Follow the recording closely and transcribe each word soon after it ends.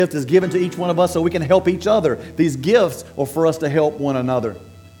gift is given to each one of us so we can help each other. These gifts are for us to help one another.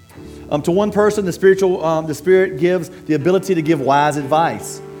 To one person, the Spirit gives the ability to give wise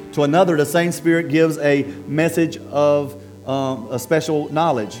advice. To another, the same Spirit gives a message of a special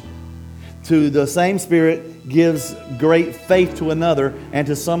knowledge. To the same Spirit gives great faith to another, and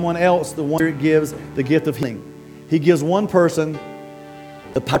to someone else, the one Spirit gives the gift of healing. He gives one person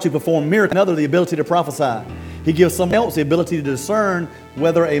the power to perform miracles, another the ability to prophesy. He gives someone else the ability to discern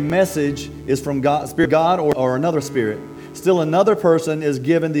whether a message is from God or another spirit. Still another person is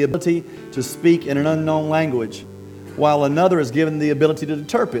given the ability to speak in an unknown language, while another is given the ability to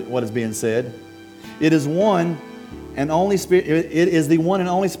interpret what is being said. It is one and only Spirit. It is the one and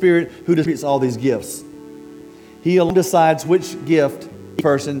only Spirit who distributes all these gifts. He alone decides which gift each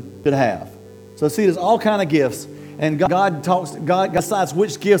person should have. So see, there's all kind of gifts, and God decides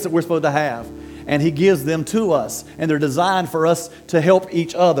which gifts that we're supposed to have, and He gives them to us, and they're designed for us to help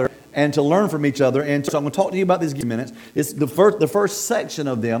each other and to learn from each other. And so I'm going to talk to you about these minutes. It's the first section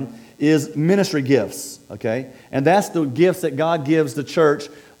of them is ministry gifts, okay? And that's the gifts that God gives the church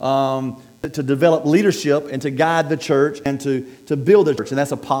to develop leadership and to guide the church and to build the church. And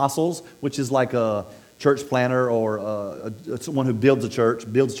that's apostles, which is like a church planner or someone who builds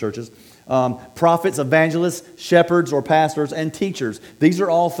churches. Prophets, evangelists, shepherds or pastors, and teachers. These are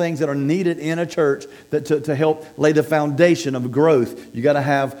all things that are needed in a church to help lay the foundation of growth. You got to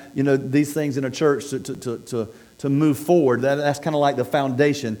have these things in a church to move forward. That's kind of like the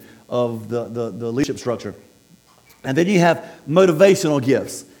foundation of the leadership structure. And then you have motivational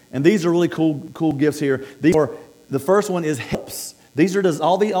gifts, and these are really cool gifts here. The first one is helps. These are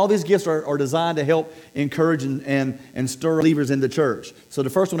all these gifts are designed to help encourage and stir believers in the church. So the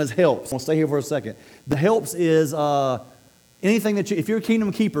first one is helps. I'll stay here for a second. The helps is anything that if you're a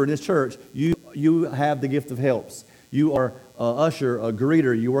kingdom keeper in this church, you have the gift of helps. You are an usher, a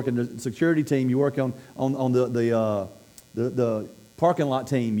greeter. You work in the security team. You work on the parking lot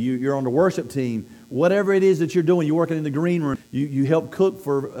team. You're on the worship team. Whatever it is that you're doing, you're working in the green room, you help cook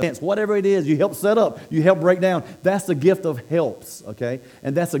for events, whatever it is, you help set up, you help break down. That's the gift of helps, okay?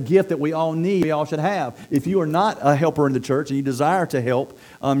 And that's a gift that we all need, we all should have. If you are not a helper in the church and you desire to help,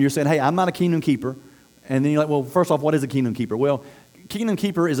 you're saying, hey, I'm not a kingdom keeper. And then you're like, well, first off, what is a kingdom keeper? Well, kingdom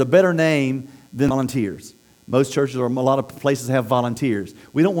keeper is a better name than volunteers. Most churches or a lot of places have volunteers.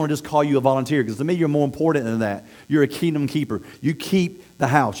 We don't want to just call you a volunteer because to me you're more important than that. You're a kingdom keeper. You keep the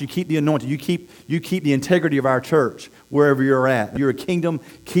house. You keep the anointing. You keep the integrity of our church wherever you're at. You're a kingdom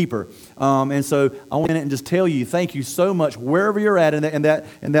keeper. And so I want to just tell you, thank you so much wherever you're at in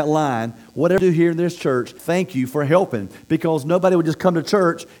that line. Whatever you do here in this church, thank you for helping, because nobody would just come to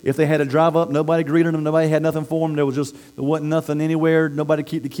church if they had to drive up. Nobody greeted them. Nobody had nothing for them. There wasn't nothing anywhere. Nobody to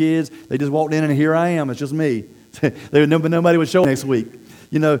keep the kids. They just walked in and here I am. It's just me. Nobody would show next week.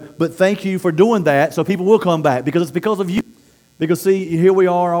 But thank you for doing that so people will come back, because it's because of you. Because see, here we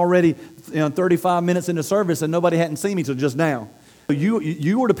are already 35 minutes into service and nobody hadn't seen me till just now.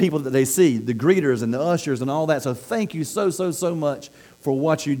 You are the people that they see, the greeters and the ushers and all that. So thank you so much for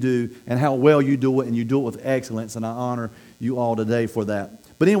what you do and how well you do it, and you do it with excellence, and I honor you all today for that.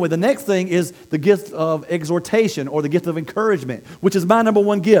 But anyway, the next thing is the gift of exhortation or the gift of encouragement, which is my number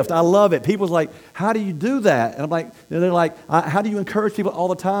one gift. I love it. People's like, how do you do that? And I'm like, they're like, how do you encourage people all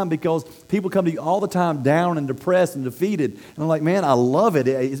the time? Because people come to you all the time down and depressed and defeated. And I'm like, man, I love it.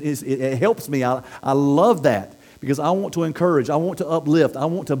 It helps me. I love that. Because I want to encourage, I want to uplift, I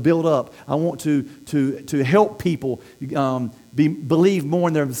want to build up, I want to help people believe more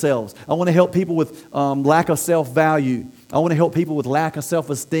in themselves. I want to help people with lack of self-value. I want to help people with lack of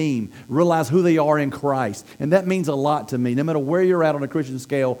self-esteem, realize who they are in Christ. And that means a lot to me. No matter where you're at on a Christian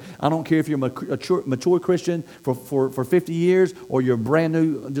scale, I don't care if you're a mature Christian for 50 years or you're brand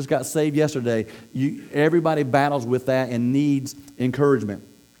new, just got saved yesterday. Everybody battles with that and needs encouragement.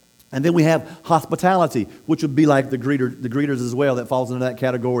 And then we have hospitality, which would be like the greeters as well. That falls into that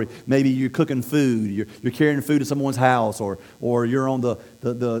category. Maybe you're cooking food, you're carrying food to someone's house, or you're on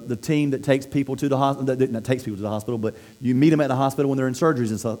the team that takes people to the hospital. That not takes people to the hospital, but you meet them at the hospital when they're in surgeries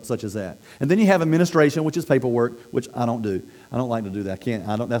and such as that. And then you have administration, which is paperwork, which I don't do. I don't like to do that. I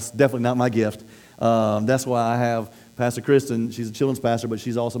can't. That's definitely not my gift. That's why I have Pastor Kristen. She's a children's pastor, but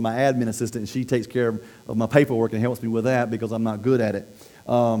she's also my admin assistant, and she takes care of my paperwork and helps me with that because I'm not good at it.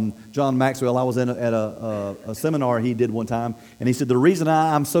 John Maxwell, I was at a seminar he did one time, and he said, the reason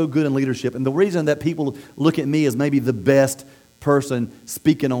I'm so good in leadership, and the reason that people look at me as maybe the best person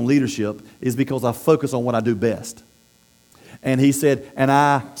speaking on leadership, is because I focus on what I do best. And he said, and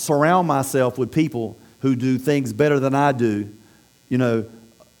I surround myself with people who do things better than I do,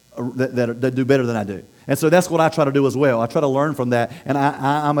 that do better than I do. And so that's what I try to do as well. I try to learn from that. And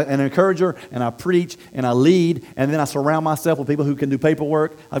I'm an encourager, and I preach, and I lead, and then I surround myself with people who can do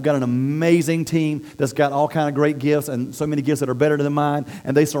paperwork. I've got an amazing team that's got all kind of great gifts and so many gifts that are better than mine,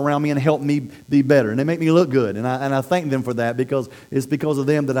 and they surround me and help me be better. And they make me look good, and I thank them for that, because it's because of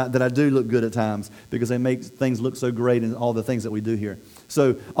them that I do look good at times, because they make things look so great in all the things that we do here.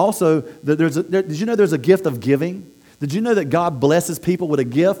 So also, did you know there's a gift of giving? Did you know that God blesses people with a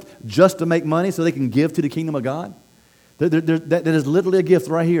gift just to make money so they can give to the kingdom of God? That is literally a gift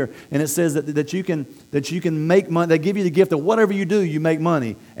right here. And it says that you can make money. They give you the gift that whatever you do, you make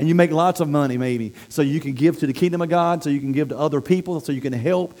money. And you make lots of money maybe. So you can give to the kingdom of God, so you can give to other people, so you can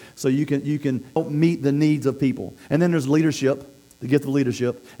help, so you can help meet the needs of people. And then there's leadership, the gift of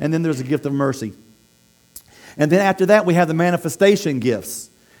leadership. And then there's the gift of mercy. And then after that, we have the manifestation gifts.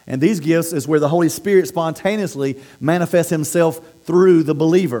 And these gifts is where the Holy Spirit spontaneously manifests Himself through the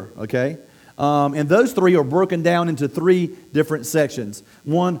believer, okay? And those three are broken down into three different sections.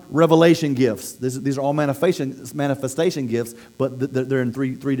 One, revelation gifts. These are all manifestation gifts, but they're in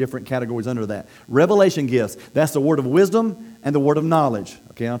three different categories under that. Revelation gifts, that's the word of wisdom and the word of knowledge.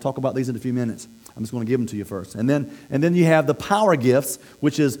 Okay, I'll talk about these in a few minutes. I'm just going to give them to you first. And then you have the power gifts,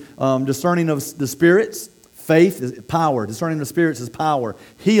 which is discerning of the spirits. Faith is power. Discerning the spirits is power.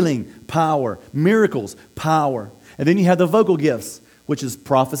 Healing, power. Miracles, power. And then you have the vocal gifts, which is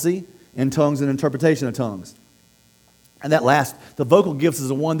prophecy and tongues and interpretation of tongues. And that last, the vocal gifts, is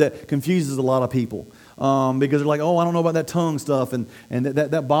the one that confuses a lot of people. Because they're like, oh, I don't know about that tongue stuff, and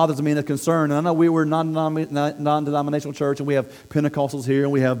that bothers me and is concern. And I know we're a non-denominational church, and we have Pentecostals here,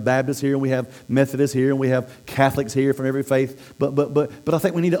 and we have Baptists here, and we have Methodists here, and we have Catholics here from every faith. But I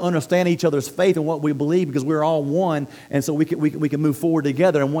think we need to understand each other's faith and what we believe, because we're all one, and so we can move forward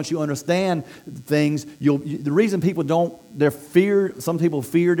together. And once you understand things, the reason people some people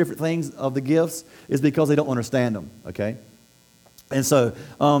fear different things of the gifts is because they don't understand them. Okay, and so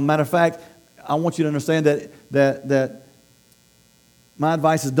matter of fact, I want you to understand that my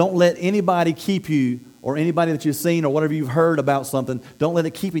advice is, don't let anybody keep you, or anybody that you've seen or whatever you've heard about something, don't let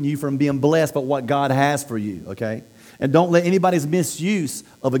it keep you from being blessed by what God has for you, okay? And don't let anybody's misuse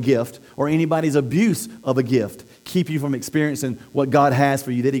of a gift or anybody's abuse of a gift keep you from experiencing what God has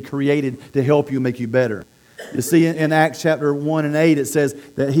for you, that He created to help you, make you better. You see, in Acts chapter 1 and 8, it says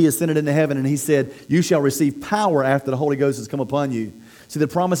that He ascended into heaven, and He said, you shall receive power after the Holy Ghost has come upon you. See, the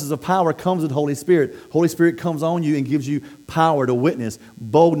promises of power comes with the Holy Spirit. Holy Spirit comes on you and gives you power to witness,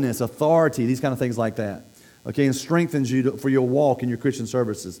 boldness, authority, these kind of things like that. Okay, and strengthens you for your walk in your Christian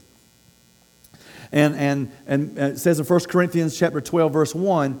services. And it says in 1 Corinthians chapter 12, verse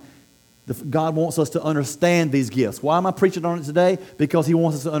 1, God wants us to understand these gifts. Why am I preaching on it today? Because He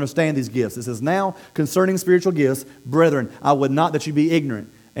wants us to understand these gifts. It says, now concerning spiritual gifts, brethren, I would not that you be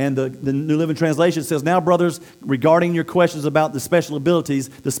ignorant. And the New Living Translation says, now, brothers, regarding your questions about the special abilities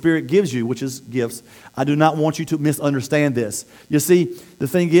the Spirit gives you, which is gifts, I do not want you to misunderstand this. You see, the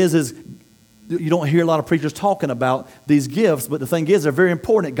thing is you don't hear a lot of preachers talking about these gifts, but the thing is, they're very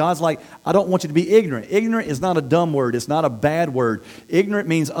important. God's like, I don't want you to be ignorant. Ignorant is not a dumb word. It's not a bad word. Ignorant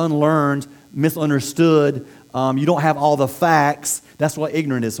means unlearned, misunderstood. You don't have all the facts. That's what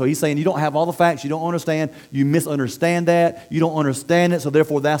ignorant is. So He's saying you don't have all the facts. You don't understand. You misunderstand that. You don't understand it. So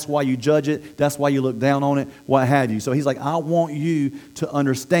therefore, that's why you judge it. That's why you look down on it, what have you. So He's like, I want you to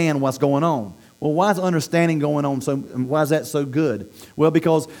understand what's going on. Well, why is understanding going on? Why is that so good? Well,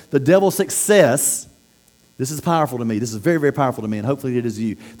 because the devil's success, this is powerful to me. This is very, very powerful to me, and hopefully it is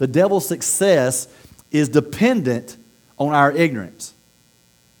you. The devil's success is dependent on our ignorance.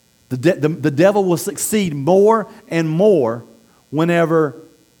 The devil will succeed more and more whenever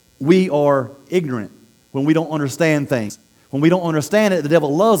we are ignorant, when we don't understand things. When we don't understand it, the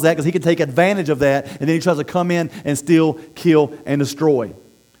devil loves that because he can take advantage of that, and then he tries to come in and steal, kill, and destroy.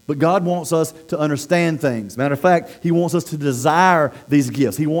 But God wants us to understand things. Matter of fact, He wants us to desire these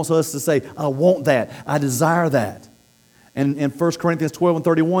gifts. He wants us to say, I want that. I desire that. And in 1 Corinthians 12 and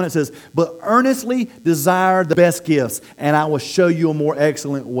 31, it says, but earnestly desire the best gifts, and I will show you a more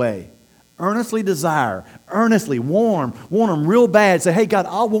excellent way. Earnestly desire. Earnestly. Want them real bad. Say, hey, God,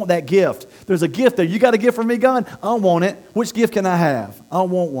 I want that gift. There's a gift there. You got a gift from me, God? I want it. Which gift can I have? I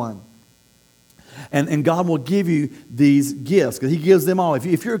want one. And God will give you these gifts because He gives them all.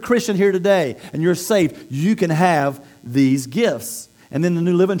 If you're a Christian here today and you're saved, you can have these gifts. And then the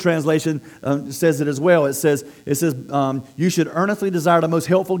New Living Translation says it as well. It says, you should earnestly desire the most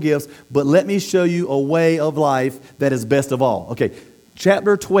helpful gifts, but let me show you a way of life that is best of all. Okay,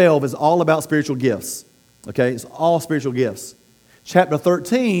 chapter 12 is all about spiritual gifts. Okay, it's all spiritual gifts. Chapter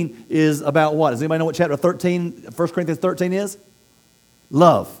 13 is about what? Does anybody know what chapter 13, 1 Corinthians 13 is?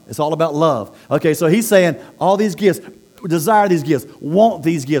 Love. It's all about love. Okay, so he's saying all these gifts, desire these gifts, want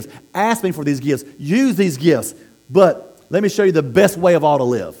these gifts, ask me for these gifts, use these gifts. But let me show you the best way of all to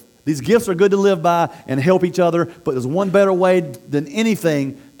live. These gifts are good to live by and help each other, but there's one better way than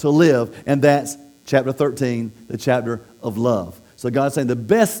anything to live, and that's chapter 13, the chapter of love. So God's saying the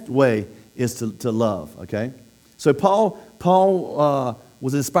best way is to love, okay? So Paul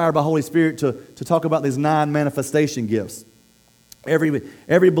was inspired by Holy Spirit to talk about these 9 manifestation gifts.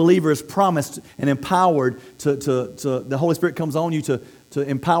 Every believer is promised and empowered to the Holy Spirit comes on you to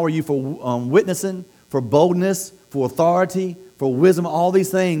empower you for witnessing, for boldness, for authority, for wisdom, all these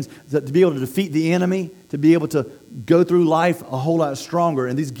things, to be able to defeat the enemy, to be able to go through life a whole lot stronger.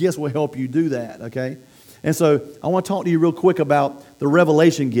 And these gifts will help you do that, okay? And so I want to talk to you real quick about the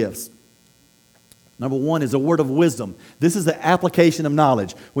revelation gifts. Number 1 is a word of wisdom. This is the application of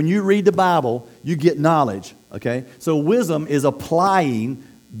knowledge. When you read the Bible, you get knowledge, okay? So wisdom is applying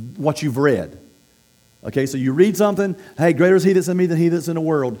what you've read. Okay, so you read something, hey, greater is he that's in me than he that's in the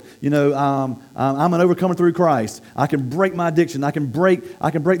world. You know, I'm an overcomer through Christ. I can break my addiction. I can break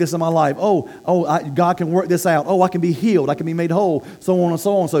this in my life. God can work this out. I can be healed. I can be made whole, so on and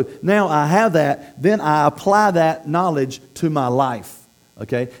so on. So now I have that. Then I apply that knowledge to my life.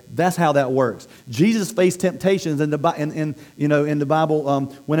 Okay, that's how that works. Jesus faced temptations in the Bible.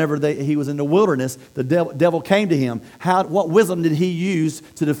 Whenever he was in the wilderness, the devil came to him. What wisdom did he use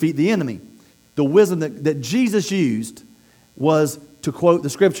to defeat the enemy? The wisdom that Jesus used was to quote the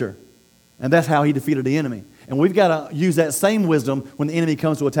Scripture. And that's how he defeated the enemy. And we've got to use that same wisdom when the enemy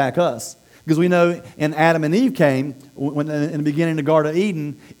comes to attack us. Because we know when Adam and Eve came, in the beginning of the Garden of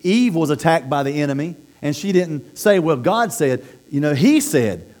Eden, Eve was attacked by the enemy. And she didn't say, well, God said, he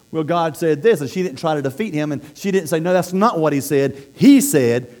said, well, God said this. And she didn't try to defeat him. And she didn't say, no, that's not what he said. He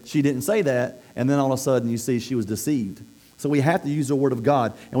said, she didn't say that. And then all of a sudden you see she was deceived. So we have to use the Word of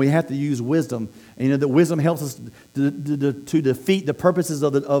God, and we have to use wisdom. And that wisdom helps us to defeat the purposes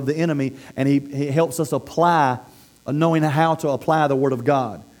of the enemy, and he helps us apply, knowing how to apply the Word of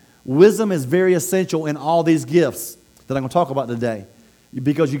God. Wisdom is very essential in all these gifts that I'm going to talk about today,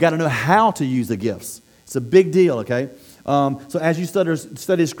 because you got to know how to use the gifts. It's a big deal, okay? So as you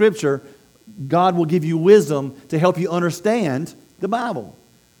study Scripture, God will give you wisdom to help you understand the Bible.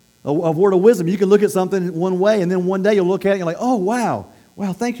 A word of wisdom. You can look at something one way, and then one day you'll look at it and you're like, oh, wow,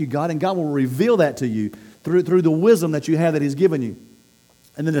 thank you, God. And God will reveal that to you through the wisdom that you have that He's given you.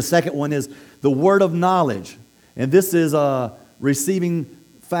 And then the second one is the word of knowledge. And this is receiving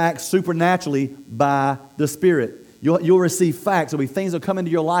facts supernaturally by the Spirit. You'll receive facts. There'll be things that come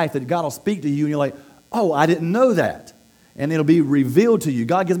into your life that God will speak to you, and you're like, oh, I didn't know that. And it'll be revealed to you.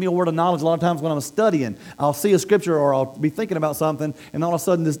 God gives me a word of knowledge a lot of times when I'm studying. I'll see a scripture or I'll be thinking about something, and all of a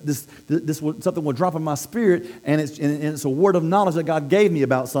sudden something will drop in my spirit, and it's a word of knowledge that God gave me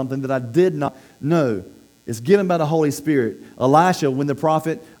about something that I did not know. It's given by the Holy Spirit. Elisha, when the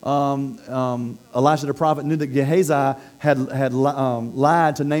prophet, Elisha the prophet knew that Gehazi had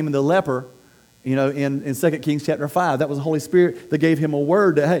lied to Naaman the leper, in 2 Kings chapter 5. That was the Holy Spirit that gave him a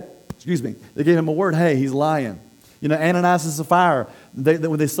word that, they gave him a word, hey, he's lying. Ananias and Sapphira,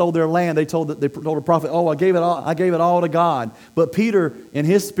 when they sold their land, they told the prophet, I gave it all to God. But Peter, in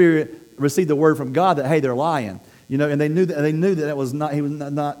his spirit, received the word from God that, hey, they're lying. And they knew that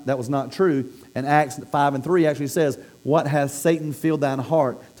was not true. And Acts 5:3 actually says, what has Satan filled thine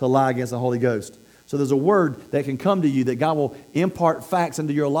heart to lie against the Holy Ghost? So there's a word that can come to you that God will impart facts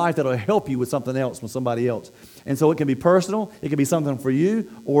into your life that will help you with something else, with somebody else. And so it can be personal, it can be something for you,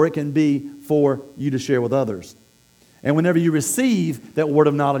 or it can be for you to share with others. And whenever you receive that word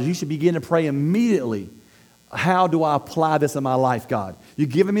of knowledge, you should begin to pray immediately. How do I apply this in my life, God?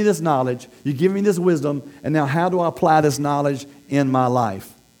 You've given me this knowledge. You've given me this wisdom. And now how do I apply this knowledge in my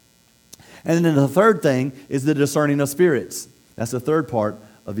life? And then the third thing is the discerning of spirits. That's the third part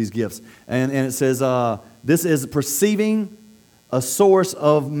of these gifts. And it says, this is perceiving a source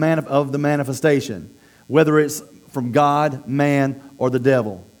of the manifestation, whether it's from God, man, or the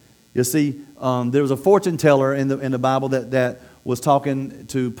devil. You see, there was a fortune teller in the Bible that was talking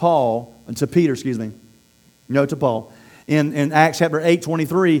to Peter, to Paul, in Acts chapter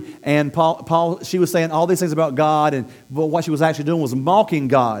 8:23, and Paul, she was saying all these things about God, but what she was actually doing was mocking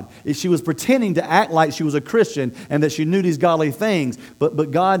God. She was pretending to act like she was a Christian and that she knew these godly things,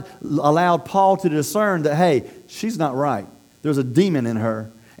 but God allowed Paul to discern that, hey, she's not right. There's a demon in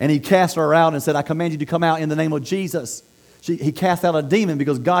her, and he cast her out and said, I command you to come out in the name of Jesus. He cast out a demon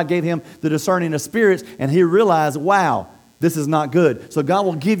because God gave him the discerning of spirits, and he realized, wow, This is not good. So God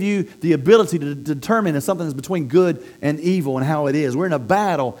will give you the ability to determine if something is between good and evil and how it is. We're in a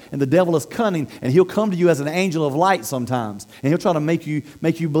battle, and the devil is cunning, and he'll come to you as an angel of light sometimes, and he'll try to make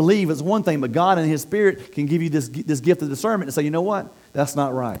you believe it's one thing, but God in His Spirit can give you this gift of discernment and say, you know what? That's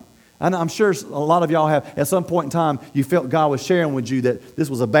not right. And I'm sure a lot of y'all have, at some point in time, you felt God was sharing with you that this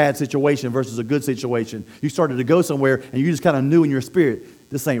was a bad situation versus a good situation. You started to go somewhere, and you just kind of knew in your spirit,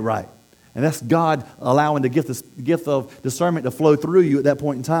 this ain't right. And that's God allowing the gift of discernment to flow through you at that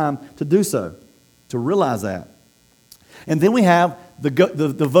point in time to do so, to realize that. And then we have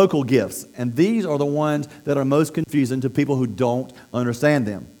the vocal gifts. And these are the ones that are most confusing to people who don't understand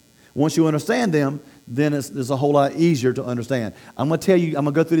them. Once you understand them, then it's a whole lot easier to understand. I'm going to tell you, I'm going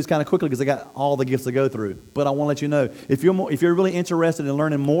to go through this kind of quickly because I got all the gifts to go through. But I want to let you know, if you're really interested in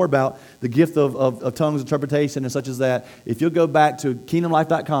learning more about the gift of tongues interpretation and such as that, if you'll go back to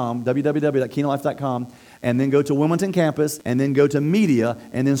kingdomlife.com, www.kingdomlife.com, and then go to Wilmington campus, and then go to media,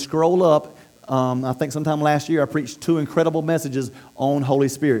 and then scroll up. I think sometime last year I preached 2 incredible messages on Holy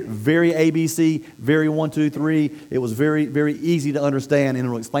Spirit. Very ABC, very 1, 2, 3. It was very, very easy to understand, and it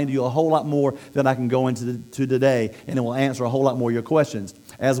will explain to you a whole lot more than I can go into today, and it will answer a whole lot more of your questions.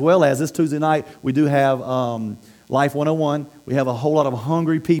 As well as this Tuesday night, we do have Life 101. We have a whole lot of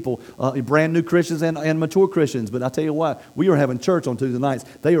hungry people, brand new Christians and mature Christians. But I tell you what, we are having church on Tuesday nights.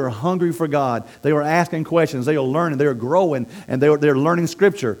 They are hungry for God. They are asking questions. They are learning. They are growing, and they're learning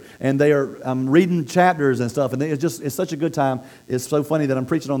Scripture, and they are reading chapters and stuff. And it's such a good time. It's so funny that I'm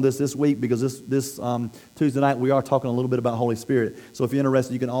preaching on this week because this Tuesday night we are talking a little bit about Holy Spirit. So if you're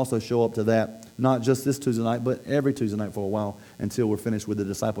interested, you can also show up to that. Not just this Tuesday night, but every Tuesday night for a while until we're finished with the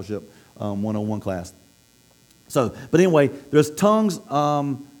discipleship 101 class. So, but anyway, there's tongues,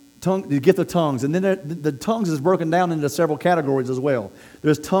 the gift of tongues. And then the tongues is broken down into several categories as well.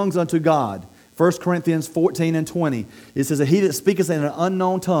 There's tongues unto God. 1 Corinthians 14 and 20. It says that he that speaketh in an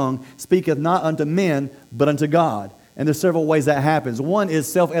unknown tongue speaketh not unto men, but unto God. And there's several ways that happens. One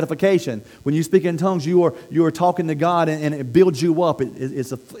is self-edification. When you speak in tongues, you are talking to God, and it builds you up.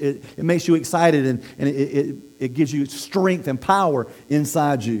 It makes you excited, and it gives you strength and power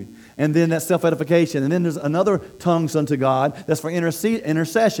inside you. And then that's self-edification. And then there's another tongues unto God. That's for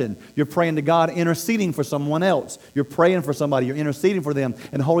intercession. You're praying to God, interceding for someone else. You're praying for somebody. You're interceding for them.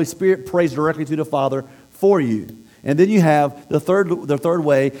 And the Holy Spirit prays directly to the Father for you. And then you have the third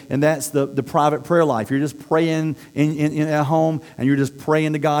way, and that's the private prayer life. You're just praying at home, and you're just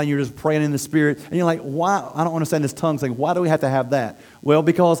praying to God, and you're just praying in the Spirit. And you're like, why? I don't understand this tongue thing. Why do we have to have that? Well,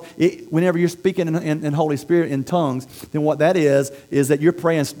 because whenever you're speaking in Holy Spirit in tongues, then what that is that you're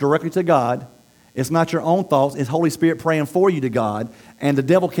praying directly to God. It's not your own thoughts. It's Holy Spirit praying for you to God, and the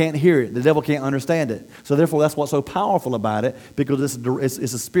devil can't hear it. The devil can't understand it. So therefore, that's what's so powerful about it, because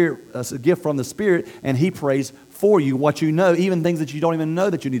it's a gift from the Spirit, and He prays for you what you know, even things that you don't even know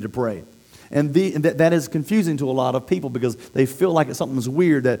that you need to pray. And that is confusing to a lot of people because they feel like something's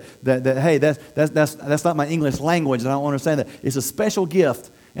weird. That hey, that's not my English language, and I don't understand that. It's a special gift.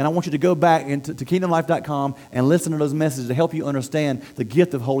 And I want you to go back to kingdomlife.com and listen to those messages to help you understand the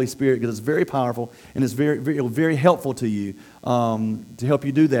gift of Holy Spirit, because it's very powerful and it's very, very, very helpful to you to help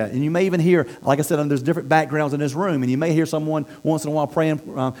you do that. And you may even hear, like I said, there's different backgrounds in this room, and you may hear someone once in a while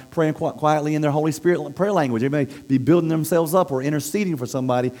praying quietly in their Holy Spirit prayer language. They may be building themselves up or interceding for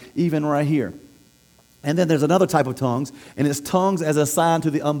somebody even right here. And then there's another type of tongues, and it's tongues as a sign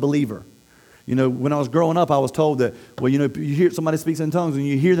to the unbeliever. You know, when I was growing up, I was told that, well, you know, if you hear somebody speaks in tongues and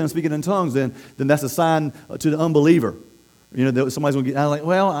you hear them speaking in tongues, then that's a sign to the unbeliever. You know, that somebody's going to get, I was like,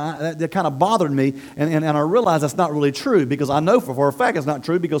 well, that kind of bothered me. And I realized that's not really true, because I know for a fact it's not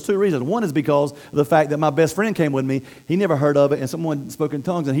true because 2 reasons. One is because of the fact that my best friend came with me. He never heard of it, and someone spoke in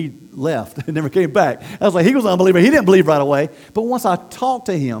tongues, and he left and never came back. I was like, he was an unbeliever. He didn't believe right away. But once I talked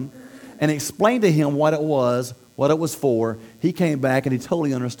to him and explained to him what it was for, he came back and he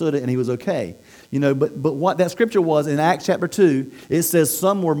totally understood it, and he was okay. You know, but what that scripture was in Acts chapter 2, it says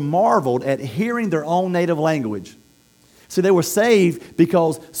some were marveled at hearing their own native language. See, they were saved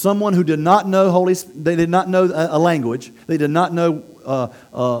because someone who did not know they did not know a language, they did not know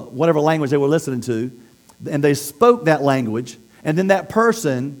whatever language they were listening to, and they spoke that language, and then that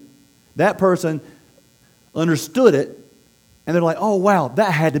person understood it, and they're like, oh wow,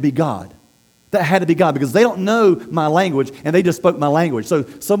 that had to be God. That had to be God, because they don't know my language, and they just spoke my language. So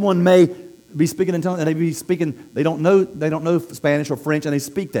someone may be speaking in tongues, and they don't know Spanish or French, and they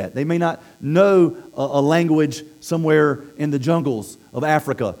speak that. They may not know a language somewhere in the jungles of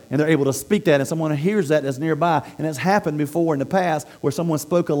Africa, and they're able to speak that, and someone hears that that's nearby. And it's happened before in the past where someone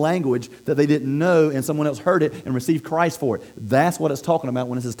spoke a language that they didn't know, and someone else heard it and received Christ for it. That's what it's talking about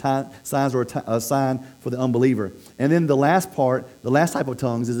when it says signs or a sign for the unbeliever. And then the last type of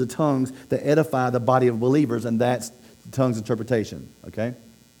tongues is the tongues that edify the body of believers, and that's tongues interpretation, okay?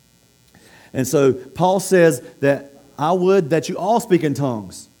 And so Paul says that I would that you all speak in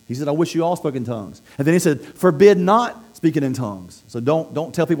tongues. He said, I wish you all spoke in tongues. And then he said, forbid not speaking in tongues. So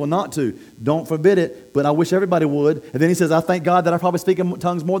don't tell people not to. Don't forbid it, but I wish everybody would. And then he says, I thank God that I probably speak in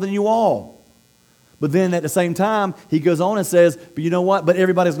tongues more than you all. But then at the same time, he goes on and says, but you know what? But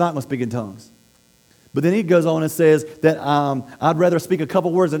everybody's not going to speak in tongues. But then he goes on and says that I'd rather speak a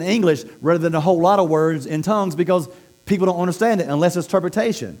couple words in English rather than a whole lot of words in tongues because people don't understand it unless it's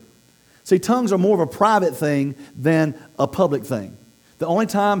interpretation. See, tongues are more of a private thing than a public thing. The only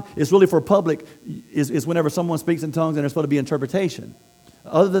time it's really for public is whenever someone speaks in tongues and there's supposed to be interpretation.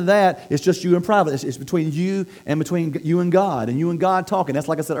 Other than that, it's just you in private. It's between you and God, and you and God talking. That's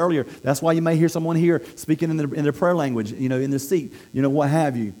like I said earlier. That's why you may hear someone here speaking in their prayer language, in their seat, what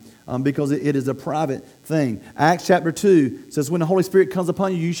have you, because it is a private thing. Acts chapter 2 says, when the Holy Spirit comes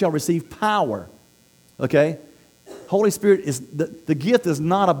upon you, you shall receive power. Okay? Holy Spirit is, the gift is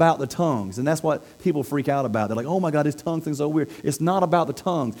not about the tongues, and that's what people freak out about. They're like, oh my God, this tongue thing's so weird. It's not about the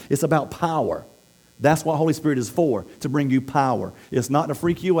tongues. It's about power. That's what Holy Spirit is for, to bring you power. It's not to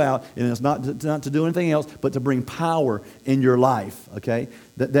freak you out, and it's not to do anything else, but to bring power in your life, okay?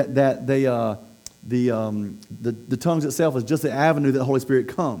 The tongues itself is just the avenue that the Holy Spirit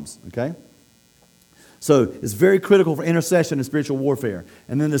comes, okay? So it's very critical for intercession and spiritual warfare.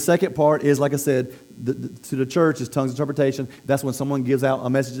 And then the second part is, like I said, to the church is tongues interpretation. That's when someone gives out a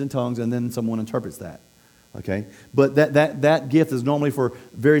message in tongues and then someone interprets that. Okay? But that gift is normally for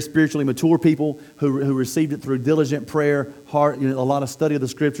very spiritually mature people who received it through diligent prayer, a lot of study of the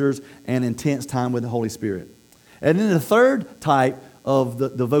Scriptures, and intense time with the Holy Spirit. And then the third type of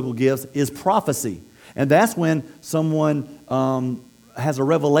the vocal gifts is prophecy. And that's when someone has a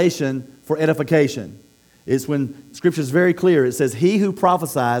revelation for edification. It's when Scripture is very clear. It says, he who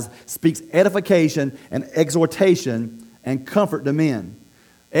prophesies speaks edification and exhortation and comfort to men.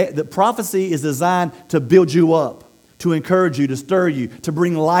 The prophecy is designed to build you up, to encourage you, to stir you, to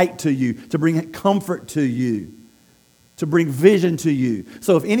bring light to you, to bring comfort to you, to bring vision to you.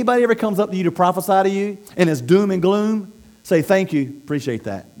 So if anybody ever comes up to you to prophesy to you and it's doom and gloom, say thank you, appreciate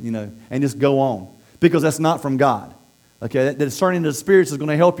that, and just go on, because that's not from God. Okay, that discerning the spirits is going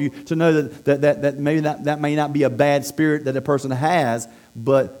to help you to know that maybe that may not be a bad spirit that a person has,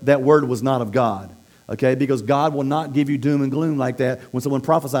 but that word was not of God. Okay, because God will not give you doom and gloom like that when someone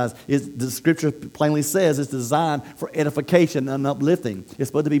prophesies. The Scripture plainly says it's designed for edification and uplifting. It's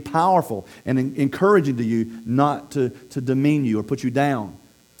supposed to be powerful and encouraging to you, not to demean you or put you down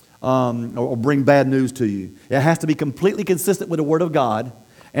or bring bad news to you. It has to be completely consistent with the Word of God.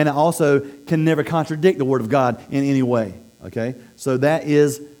 And it also can never contradict the Word of God in any way. Okay? So that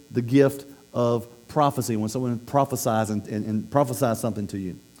is the gift of prophecy, when someone prophesies and prophesies something to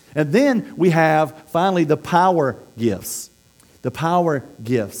you. And then we have, finally, the power gifts. The power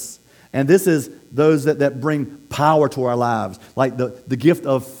gifts. And this is those that bring power to our lives, like the gift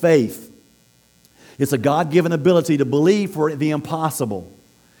of faith. It's a God-given ability to believe for the impossible.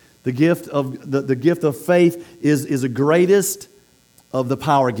 The gift of faith is the greatest of the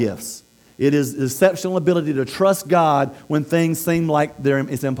power gifts. It is the exceptional ability to trust God when things seem like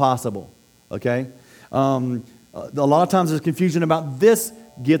it's impossible. Okay? A lot of times there's confusion about this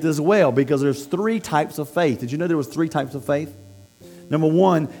gift as well, because there's three types of faith. Did you know there was three types of faith? Number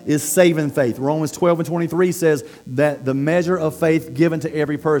one is saving faith. Romans 12:23 says that the measure of faith given to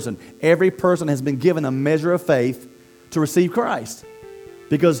every person. Every person has been given a measure of faith to receive Christ,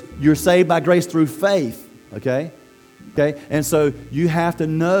 because you're saved by grace through faith. Okay? Okay, and so you have to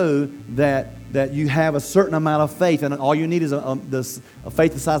know that you have a certain amount of faith, and all you need is a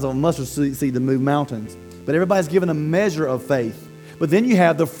faith the size of a mustard seed to move mountains. But everybody's given a measure of faith. But then you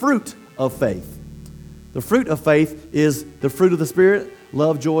have the fruit of faith. The fruit of faith is the fruit of the Spirit: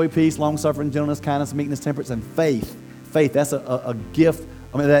 love, joy, peace, long-suffering, gentleness, kindness, meekness, temperance, and faith. Faith, that's a gift.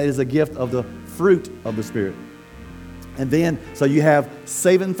 That is a gift of the fruit of the Spirit. And then, so you have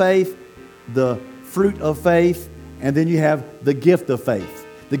saving faith, the fruit of faith, and then you have the gift of faith.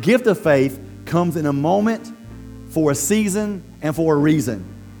 The gift of faith comes in a moment, for a season, and for a reason.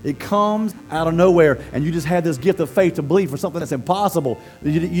 It comes out of nowhere, and you just had this gift of faith to believe for something that's impossible.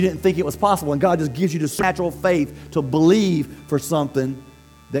 You didn't think it was possible, and God just gives you this natural faith to believe for something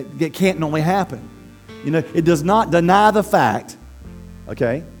that can't normally happen. You know, it does not deny the fact,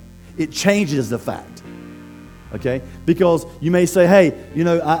 okay? It changes the fact, okay? Because you may say, hey, you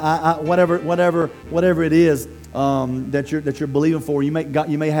know, whatever it is that you're believing for, you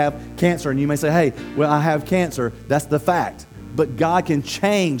may have cancer, and you may say, hey, well, I have cancer. That's the fact. But God can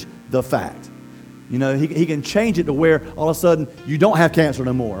change the fact. You know, He can change it to where all of a sudden you don't have cancer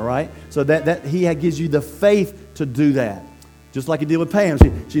no more, right? So that He gives you the faith to do that. Just like He did with Pam.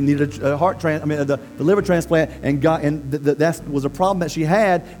 She needed the liver transplant, and that was a problem that she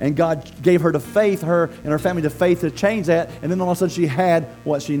had, and God gave her the faith, her and her family the faith to change that, and then all of a sudden she had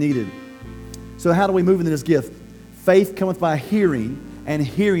what she needed. So how do we move into this gift? Faith cometh by hearing, and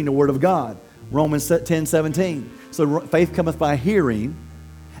hearing the Word of God. Romans 10:17. So faith cometh by hearing,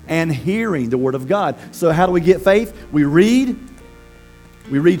 and hearing the Word of God. So how do we get faith? We read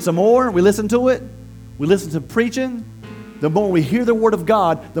some more, we listen to it, we listen to preaching. The more we hear the Word of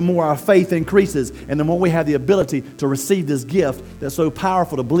God, the more our faith increases, and the more we have the ability to receive this gift that's so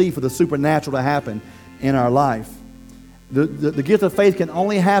powerful to believe for the supernatural to happen in our life. The gift of faith can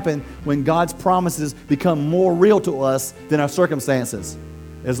only happen when God's promises become more real to us than our circumstances.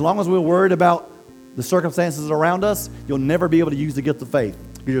 As long as we're worried about the circumstances around us, you'll never be able to use the gift of faith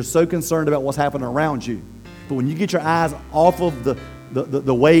because you're so concerned about what's happening around you. But when you get your eyes off of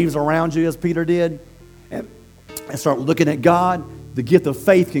the waves around you, as Peter did, and start looking at God, the gift of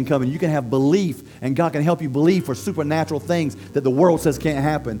faith can come, and you can have belief, and God can help you believe for supernatural things that the world says can't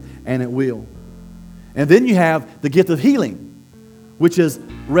happen, and it will. And then you have the gift of healing, which is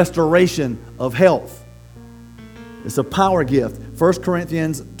restoration of health. It's a power gift. 1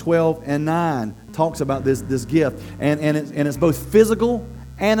 Corinthians 12:9 talks about this gift, and it's both physical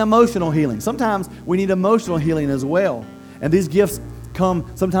and emotional healing. Sometimes we need emotional healing as well. And these gifts come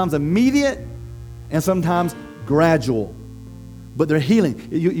sometimes immediate and sometimes gradual. But they're healing.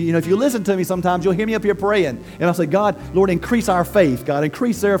 You know, if you listen to me sometimes, you'll hear me up here praying. And I'll say, God, Lord, increase our faith. God,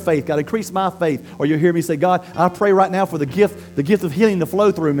 increase their faith. God, increase my faith. Or you'll hear me say, God, I pray right now for the gift of healing to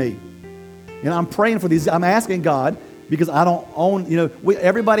flow through me. You know, I'm praying for these. I'm asking God because I don't own, you know,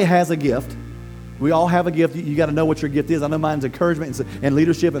 everybody has a gift. We all have a gift. You got to know what your gift is. I know mine's encouragement and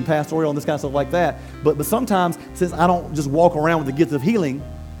leadership and pastoral and this kind of stuff like that. But sometimes, since I don't just walk around with the gift of healing,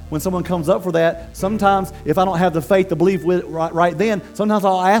 when someone comes up for that, sometimes if I don't have the faith to believe with right then, sometimes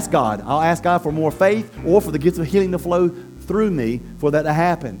I'll ask God. I'll ask God for more faith or for the gift of healing to flow through me for that to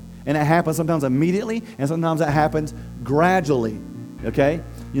happen. And it happens sometimes immediately, and sometimes it happens gradually. Okay?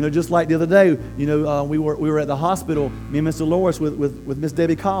 You know, just like the other day, you know, we were at the hospital, me and Miss Dolores with Miss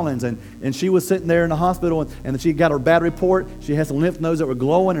Debbie Collins, and she was sitting there in the hospital, and she got her bad report. She had some lymph nodes that were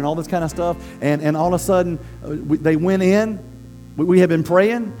glowing and all this kind of stuff, and all of a sudden they went in. We had been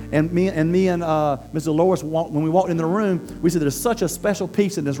praying, and me and Miss Dolores, when we walked in the room, we said, there's such a special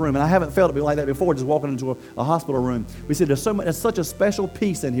peace in this room, and I haven't felt it like that before, just walking into a hospital room. We said, there's such a special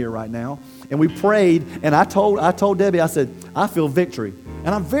peace in here right now, and we prayed, and I told Debbie, I said, I feel victory.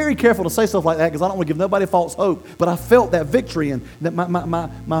 And I'm very careful to say stuff like that because I don't want to give nobody false hope, but I felt that victory, and that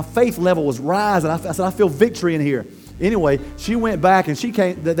my faith level was rising. I said, I feel victory in here. Anyway, she went back, and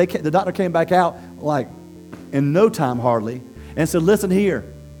the doctor came back out like in no time hardly, and said, listen here,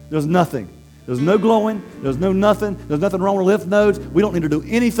 there's nothing. There's no glowing. There's no nothing. There's nothing wrong with lymph nodes. We don't need to do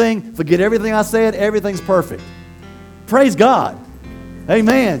anything. Forget everything I said. Everything's perfect. Praise God.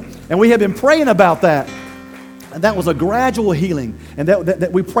 Amen. And we had been praying about that. And that was a gradual healing. And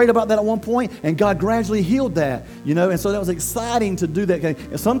that we prayed about that at one point, and God gradually healed that. You know, and so that was exciting to do that.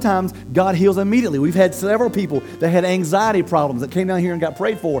 And sometimes God heals immediately. We've had several people that had anxiety problems that came down here and got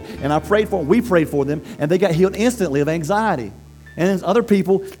prayed for. And I prayed for them. We prayed for them, and they got healed instantly of anxiety. And then other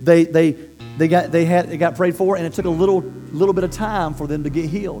people, they got prayed for, and it took a little bit of time for them to get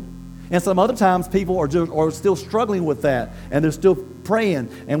healed. And some other times people are still struggling with that, and they're still praying,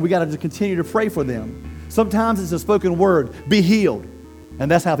 and we got to just continue to pray for them. Sometimes it's a spoken word, be healed, and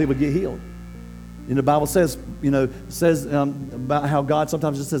that's how people get healed. And the Bible says about how God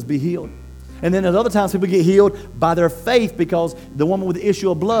sometimes just says, be healed. And then at other times people get healed by their faith, because the woman with the issue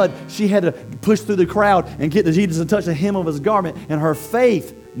of blood, she had to push through the crowd and get to Jesus and touch the hem of his garment, and her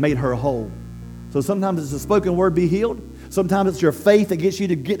faith made her whole. So sometimes it's a spoken word, be healed. Sometimes it's your faith that gets you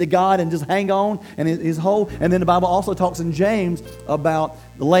to get to God and just hang on and is whole. And then the Bible also talks in James about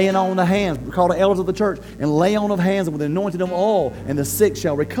laying on the hands. We're called the elders of the church. And lay on of hands with the anointing of oil, and the sick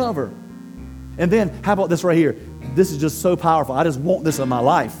shall recover. And then, how about this right here? This is just so powerful. I just want this in my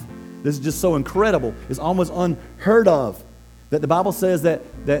life. This is just so incredible. It's almost unheard of. That the Bible says that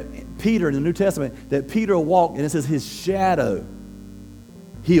Peter in the New Testament, that Peter walked, and it says his shadow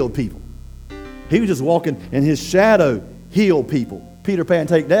healed people. He was just walking, and his shadow healed people. Peter Pan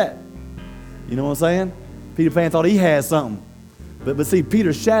take that. You know what I'm saying? Peter Pan thought he had something. But see,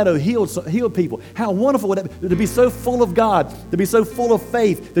 Peter's shadow healed people. How wonderful would that be, to be so full of God, to be so full of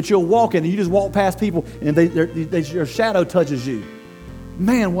faith that you're walking and you just walk past people and your shadow touches you.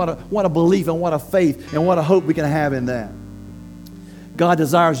 Man, what a belief and what a faith and what a hope we can have in that. God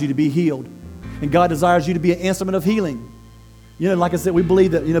desires you to be healed. And God desires you to be an instrument of healing. You know, like I said, we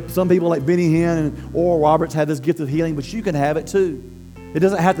believe that, some people like Benny Hinn and Oral Roberts have this gift of healing, but you can have it too. It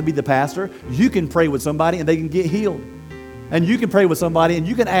doesn't have to be the pastor. You can pray with somebody and they can get healed. And you can pray with somebody and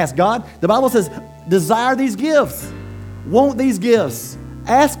you can ask God. The Bible says, desire these gifts. Want these gifts.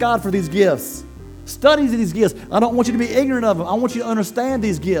 Ask God for these gifts. Study these gifts. I don't want you to be ignorant of them. I want you to understand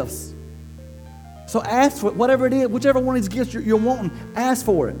these gifts. So ask for whatever it is, whichever one of these gifts you're wanting, ask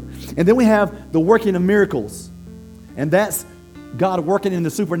for it. And then we have the working of miracles. And that's God working in the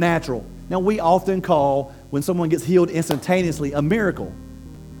supernatural. Now, we often call when someone gets healed instantaneously a miracle.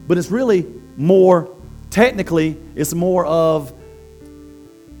 But it's really more, technically, it's more of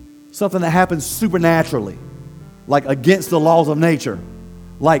something that happens supernaturally, like against the laws of nature.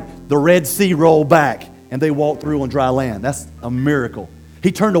 Like the Red Sea rolled back and they walked through on dry land. That's a miracle.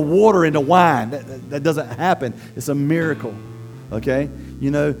 He turned the water into wine. That doesn't happen. It's a miracle. Okay?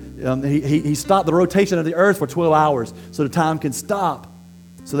 He stopped the rotation of the earth for 12 hours so the time can stop,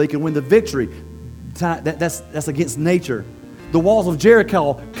 so they can win the victory. That's against nature. The walls of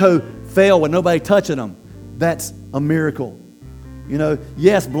Jericho fell with nobody touching them. That's a miracle.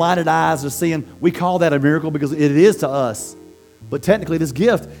 Yes, blinded eyes are seeing. We call that a miracle because it is to us. But technically, this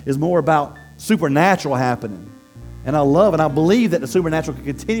gift is more about supernatural happening. And I love and I believe that the supernatural can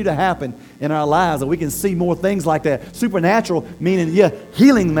continue to happen in our lives, that we can see more things like that. Supernatural meaning,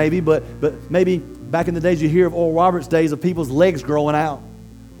 healing maybe, but maybe back in the days you hear of Oral Roberts' days of people's legs growing out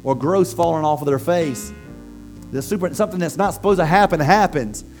or growths falling off of their face. Something that's not supposed to happen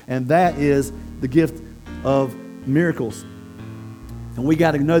happens, and that is the gift of miracles. And we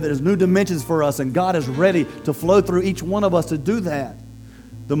got to know that there's new dimensions for us, and God is ready to flow through each one of us to do that.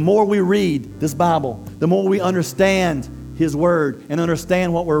 The more we read this Bible, the more we understand His Word and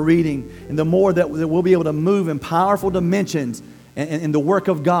understand what we're reading, and the more that we'll be able to move in powerful dimensions in the work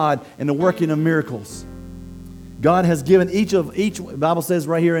of God and the working of miracles. God has given each, the Bible says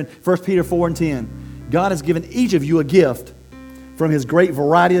right here in 1 Peter 4:10, God has given each of you a gift from His great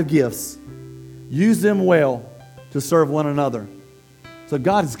variety of gifts. Use them well to serve one another. So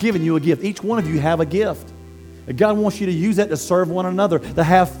God has given you a gift. Each one of you have a gift. And God wants you to use that to serve one another, to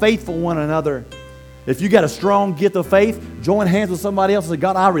have faith for one another. If you got a strong gift of faith, join hands with somebody else and say,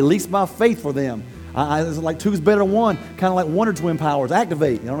 God, I release my faith for them. It's like two's better than one, kind of like Wonder Twin powers.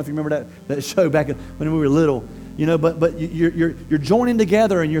 Activate. I don't know if you remember that show back when we were little. But you're joining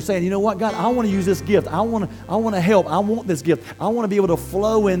together and you're saying, you know what, God, I want to use this gift. I want to help. I want this gift. I want to be able to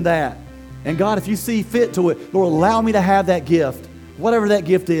flow in that. And God, if you see fit to it, Lord, allow me to have that gift, whatever that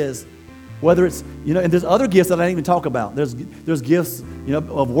gift is. Whether it's, and there's other gifts that I didn't even talk about. There's gifts,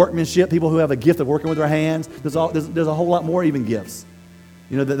 of workmanship, people who have a gift of working with their hands. There's a whole lot more even gifts,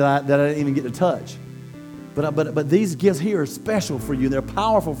 that I didn't even get to touch. But these gifts here are special for you. They're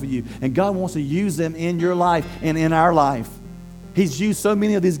powerful for you. And God wants to use them in your life and in our life. He's used so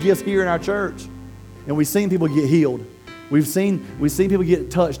many of these gifts here in our church. And we've seen people get healed. We've seen people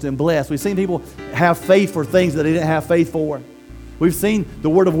get touched and blessed. We've seen people have faith for things that they didn't have faith for. We've seen the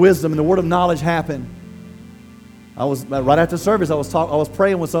word of wisdom and the word of knowledge happen. I was right after service. I was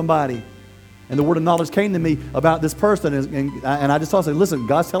praying with somebody, and the word of knowledge came to me about this person, and I just told him, "Listen,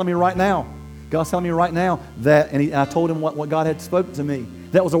 God's telling me right now. God's telling me right now that." And I told him what God had spoken to me.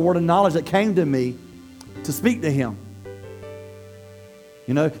 That was a word of knowledge that came to me to speak to him.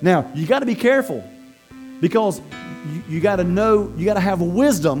 Now you got to be careful because you got to know, you got to have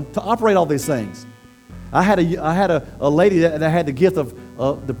wisdom to operate all these things. I had a lady that had the gift of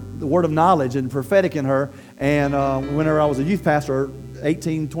the word of knowledge and prophetic in her. And whenever I was a youth pastor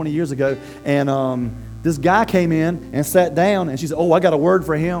 18, 20 years ago, and this guy came in and sat down, and she said, "Oh, I got a word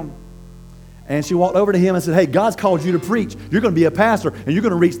for him." And she walked over to him and said, "Hey, God's called you to preach. You're going to be a pastor, and you're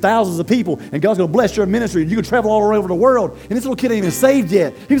going to reach thousands of people, and God's going to bless your ministry, and you can travel all over the world." And this little kid ain't even saved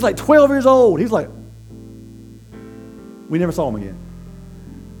yet. He was like 12 years old. He was like, we never saw him again.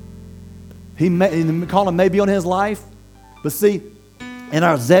 The calling may be on his life, but see, in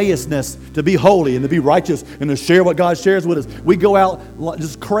our zealousness to be holy and to be righteous and to share what God shares with us, we go out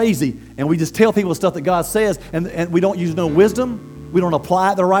just crazy and we just tell people the stuff that God says, and we don't use no wisdom, we don't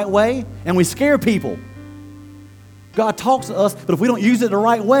apply it the right way, and we scare people. God talks to us, but if we don't use it the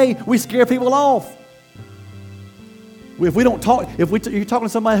right way, we scare people off. If we don't talk, you're talking to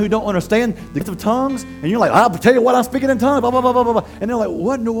somebody who don't understand the gift of tongues, and you're like, I'll tell you what, I'm speaking in tongues, blah, blah, blah, blah, blah. And they're like,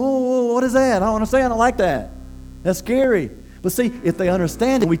 what is that? I don't understand. I don't like that. That's scary. But see, if they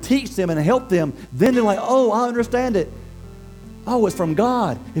understand it, we teach them and help them, then they're like, oh, I understand it. Oh, it's from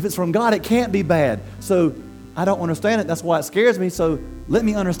God. If it's from God, it can't be bad. So I don't understand it. That's why it scares me. So let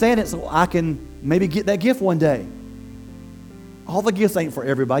me understand it so I can maybe get that gift one day. All the gifts ain't for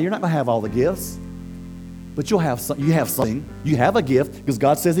everybody. You're not going to have all the gifts. But you have something. You have a gift because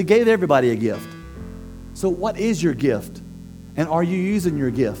God says He gave everybody a gift. So what is your gift? And are you using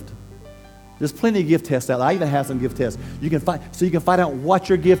your gift? There's plenty of gift tests out there. I even have some gift tests. You can find out what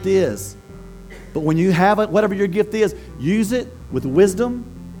your gift is. But when you have it, whatever your gift is, use it with wisdom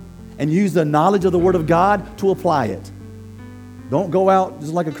and use the knowledge of the Word of God to apply it. Don't go out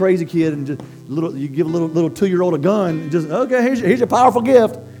just like a crazy kid and you give a little 2-year-old a gun and just, okay, here's your powerful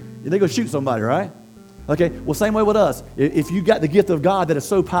gift. And they go shoot somebody, right? Okay, well, same way with us. If you got the gift of God that is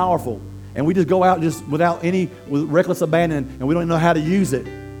so powerful and we just go out just with reckless abandon and we don't even know how to use it,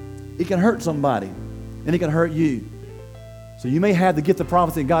 it can hurt somebody and it can hurt you. So you may have the gift of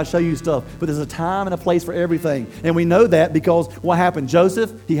prophecy and God show you stuff, but there's a time and a place for everything. And we know that because what happened?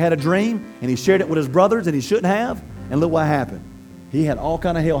 Joseph, he had a dream and he shared it with his brothers and he shouldn't have. And look what happened. He had all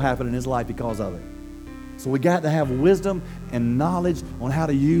kind of hell happen in his life because of it. So we got to have wisdom and knowledge on how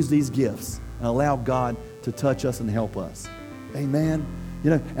to use these gifts and allow God to touch us and help us. Amen.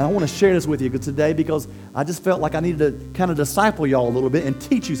 And I want to share this with you today because I just felt like I needed to kind of disciple y'all a little bit and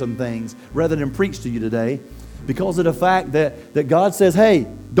teach you some things rather than preach to you today because of the fact that God says, hey,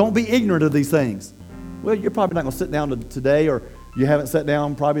 don't be ignorant of these things. Well, you're probably not going to sit down today, or you haven't sat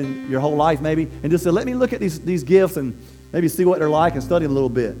down probably your whole life maybe, and just say, let me look at these gifts and maybe see what they're like and study a little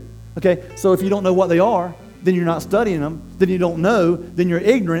bit. Okay, so if you don't know what they are, then you're not studying them, then you don't know, then you're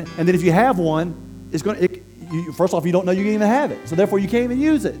ignorant, and then if you have one, first off, you don't know you can even have it, so therefore you can't even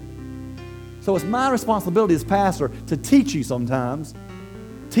use it. So it's my responsibility as pastor to teach you sometimes,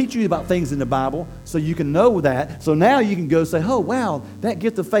 teach you about things in the Bible so you can know that. So now you can go say, oh, wow, that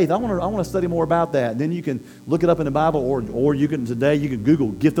gift of faith, I want to study more about that. And then you can look it up in the Bible, or you can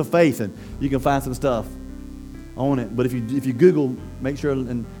Google gift of faith, and you can find some stuff on it. But if you Google, make sure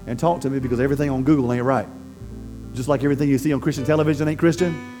and talk to me, because everything on Google ain't right. Just like everything you see on Christian television ain't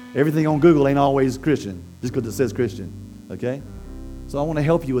Christian, everything on Google ain't always Christian, just because it says Christian, okay? So I want to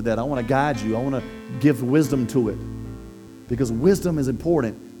help you with that. I want to guide you. I want to give wisdom to it, because wisdom is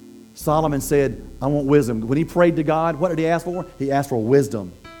important. Solomon said, I want wisdom. When he prayed to God, what did he ask for? He asked for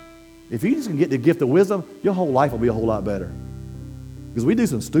wisdom. If you just can get the gift of wisdom, your whole life will be a whole lot better. Because we do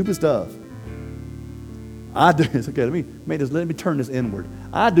some stupid stuff. I do. Okay, let me turn this inward.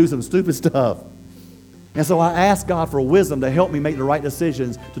 I do some stupid stuff. And so I ask God for wisdom to help me make the right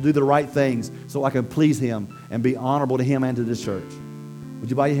decisions, to do the right things, so I can please Him and be honorable to Him and to this church. Would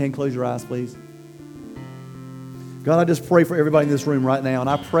you bow your head and close your eyes, please? God, I just pray for everybody in this room right now, and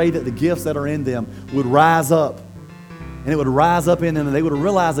I pray that the gifts that are in them would rise up, and it would rise up in them, and they would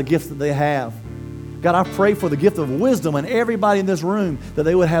realize the gifts that they have. God, I pray for the gift of wisdom in everybody in this room, that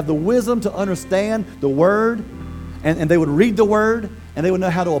they would have the wisdom to understand the Word, and they would read the Word, and they would know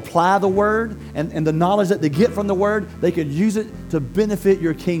how to apply the Word, and the knowledge that they get from the Word, they could use it to benefit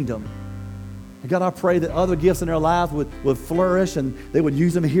your kingdom. And God, I pray that other gifts in their lives would flourish, and they would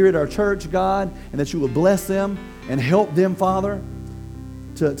use them here at our church, God, and that you would bless them and help them, Father,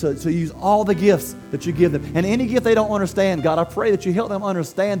 to use all the gifts that you give them. And any gift they don't understand, God, I pray that you help them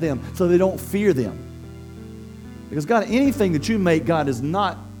understand them so they don't fear them. Because, God, anything that you make, God, is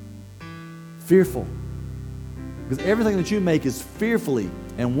not fearful. Because everything that you make is fearfully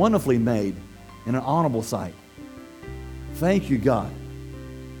and wonderfully made in an honorable sight. Thank you, God.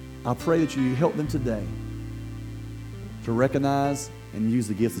 I pray that you help them today to recognize and use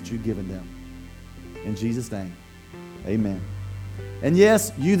the gifts that you've given them. In Jesus' name, amen. And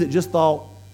yes, you that just thought,